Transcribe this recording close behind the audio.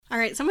All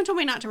right, someone told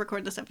me not to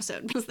record this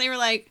episode because they were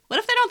like, what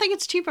if they don't think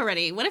it's cheap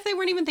already? What if they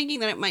weren't even thinking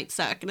that it might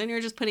suck? And then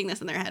you're just putting this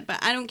in their head.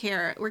 But I don't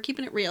care. We're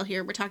keeping it real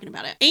here. We're talking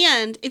about it.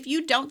 And if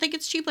you don't think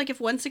it's cheap, like if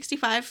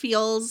 165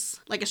 feels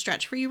like a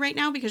stretch for you right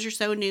now because you're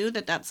so new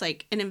that that's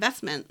like an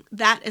investment,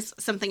 that is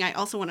something I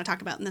also want to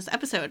talk about in this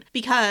episode,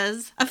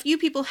 because a few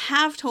people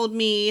have told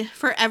me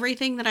for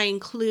everything that I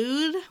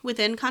include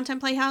within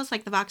Content Playhouse,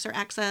 like the Voxer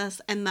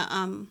access and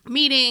the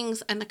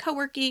meetings and the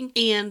co-working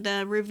and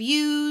the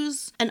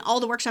reviews and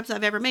all the workshops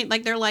I've ever made,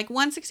 like they're like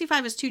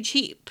 165 is too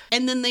cheap.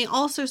 And then they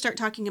also start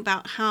talking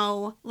about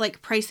how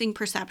like pricing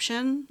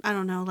perception, I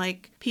don't know,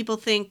 like people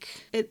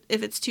think if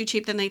it's too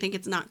cheap, then they think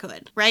it's not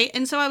good, right?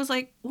 And so I was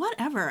like,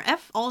 whatever,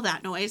 F all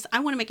that noise. I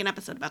want to make an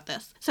episode about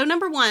this. So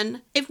number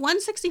one, if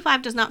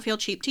 165 does not feel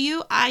cheap to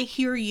you, I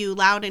hear you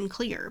loud and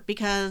clear,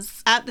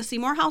 because at the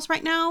Seymour House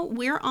right now,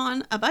 we're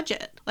on a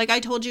budget. Like I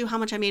told you how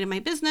much I made in my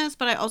business,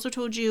 but I also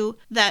told you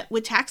that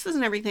with taxes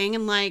and everything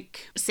and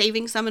like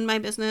saving some in my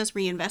business,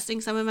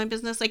 reinvesting some in my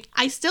business, like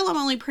I still am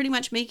only pretty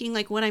much making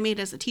like what I made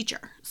as a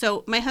teacher.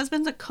 So my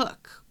husband's a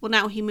cook. Well,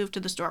 now he moved to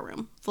the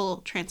storeroom. Full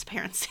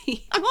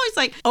transparency. I'm always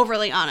like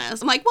overly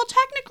honest. I'm like, well,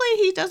 technically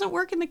he doesn't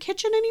work in the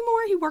kitchen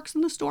anymore. He works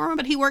in the storeroom,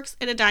 but he works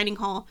at a dining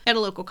hall at a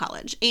local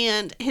college.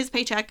 And his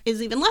paycheck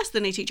is even less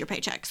than a teacher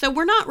paycheck. So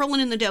we're not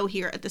rolling in the dough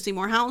here at the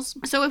Seymour House.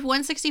 So if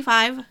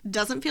 165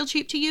 doesn't feel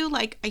cheap to you,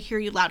 like I hear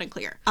you loud and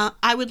clear.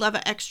 I would love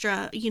an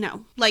extra,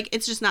 like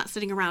it's just not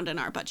sitting around in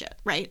our budget,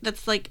 right?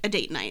 That's like a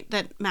date night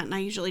that Matt and I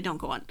usually don't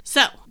go on.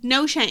 So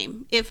no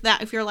shame if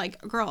you're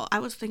like, girl, I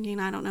was thinking,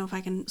 I don't know if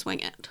I can swing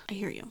it. I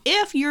hear you.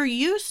 If you're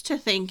used to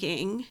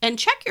thinking, and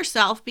check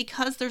yourself,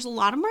 because there's a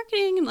lot of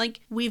marketing and like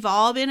we've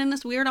all been in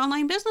this weird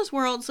online business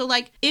world. So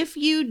like if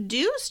you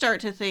do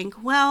start to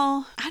think,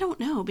 well, I don't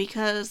know,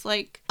 because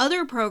like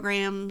other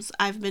programs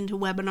I've been to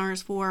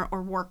webinars for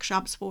or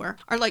workshops for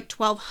are like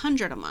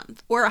 $1,200 a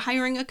month, or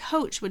hiring a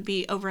coach would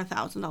be over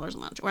 $1,000 a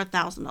month or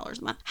 $1,000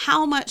 a month.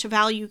 How much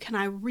value can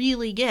I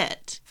really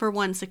get for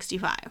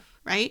 165?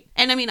 Right?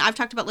 And I mean, I've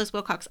talked about Liz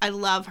Wilcox. I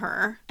love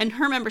her. And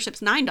her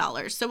membership's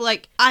 $9. So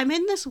like, I'm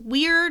in this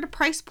weird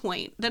price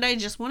point that I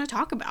just want to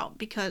talk about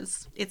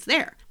because it's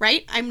there,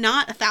 right? I'm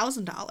not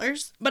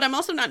 $1,000, but I'm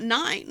also not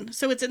 $9.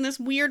 So it's in this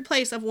weird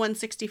place of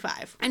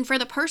 165. And for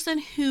the person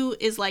who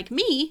is like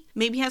me,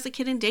 maybe has a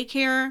kid in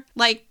daycare,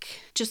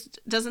 like just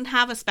doesn't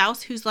have a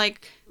spouse who's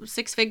like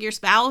six-figure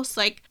spouse,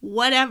 like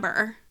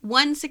whatever,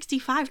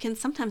 165 can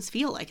sometimes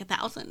feel like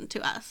 1,000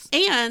 to us.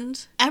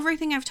 And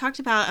everything I've talked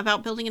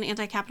about building an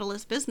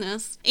anti-capitalist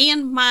business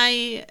and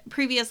my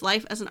previous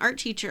life as an art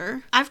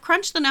teacher, I've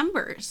crunched the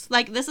numbers.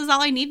 Like this is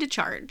all I need to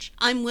charge.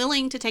 I'm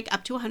willing to take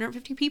up to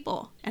 150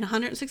 people, and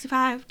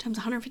 165 times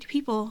 150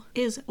 people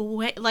is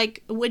way,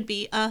 like would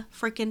be a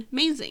freaking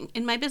amazing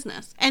in my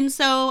business. And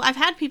so I've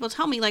had people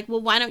tell me like,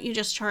 well, why don't you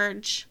just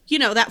charge, do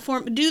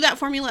that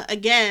formula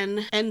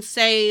again and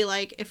say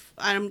like, if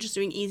I'm just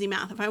doing easy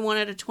math, if I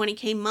wanted a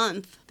 20K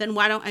month, then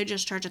why don't I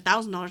just charge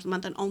 $1,000 a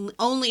month and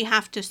only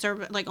have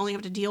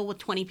to deal with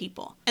 20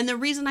 people? And the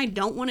reason I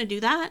don't want to do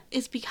that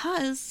is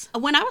because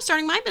when I was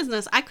starting my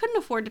business, I couldn't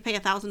afford to pay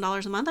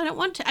 $1,000 a month. I didn't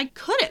want to. I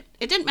couldn't.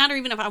 It didn't matter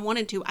even if I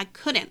wanted to. I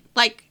couldn't.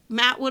 Like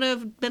Matt would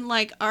have been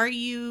like, are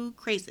you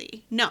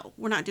crazy? No,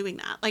 we're not doing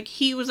that. Like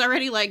he was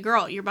already like,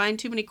 girl, you're buying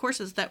too many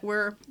courses that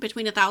were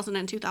between $1,000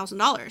 and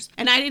 $2,000.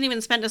 And I didn't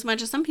even spend as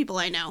much as some people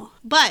I know.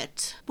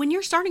 But when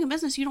you're starting a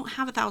business, you don't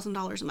have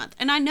 $1,000 a month.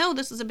 And I know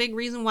this is a big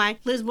reason why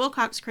Liz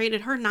Wilcox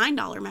created her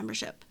 $9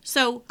 membership.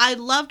 So I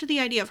loved the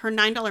idea of her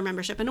 $9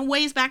 membership. And a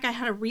ways back, I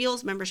had a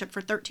Reels membership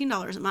for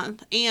 $13 a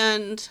month,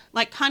 and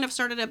like kind of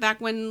started it back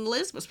when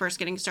Liz was first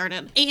getting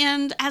started.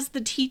 And as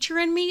the teacher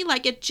in me,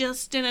 like it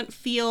just didn't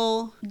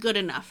feel good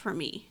enough for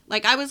me.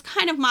 Like I was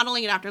kind of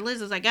modeling it after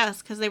Liz's, I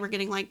guess, because they were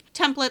getting like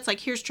templates, like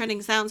here's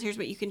trending sounds, here's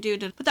what you can do.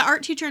 But the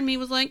art teacher in me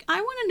was like, I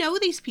want to know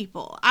these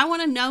people. I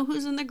want to know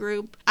who's in the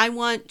group. I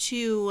want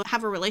to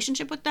have a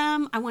relationship with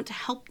them. I want to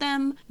help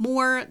them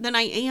more than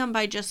I am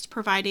by just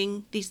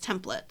providing these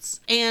templates.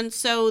 And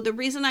so the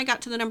reason I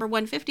got to the number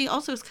 150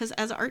 also is because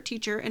as an art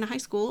teacher in a high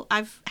school,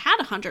 I've had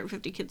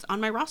 150 kids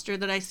on my roster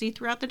that I see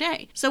throughout the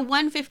day. So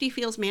 150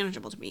 feels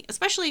manageable to me,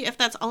 especially if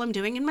that's all I'm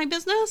doing in my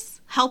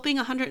business, helping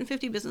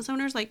 150 business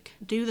owners like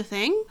do the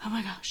thing. Oh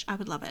my gosh, I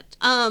would love it.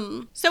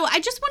 So I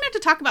just wanted to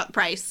talk about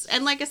price.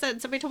 And like I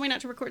said, somebody told me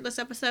not to record this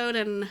episode.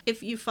 And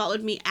if you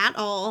followed me at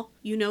all,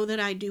 you know that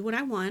I do what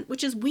I want,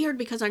 which is weird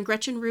because on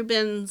Gretchen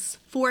Rubin's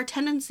 4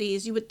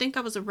 Tendencies, you would think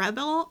I was a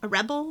rebel,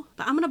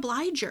 but I'm an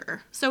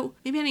obliger. So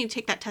maybe I need to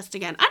take that test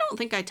again. I don't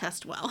think I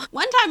test well.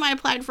 One time I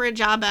applied for a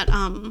job at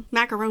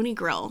Macaroni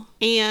Grill,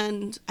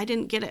 and I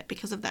didn't get it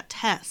because of that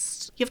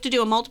test. You have to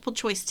do a multiple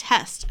choice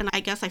test, and I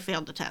guess I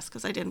failed the test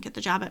because I didn't get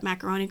the job at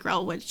Macaroni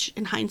Grill, which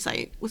in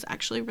hindsight was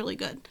actually really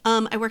good.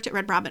 I worked at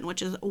Red Robin,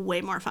 which is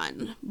way more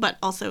fun, but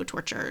also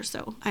torture,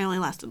 so I only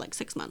lasted like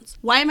 6 months.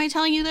 Why am I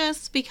telling you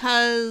this?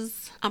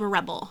 Because I'm a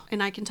rebel,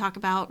 and I can talk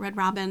about Red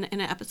Robin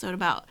in an episode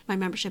about my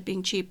membership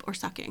being cheap or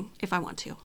sucking if I want to.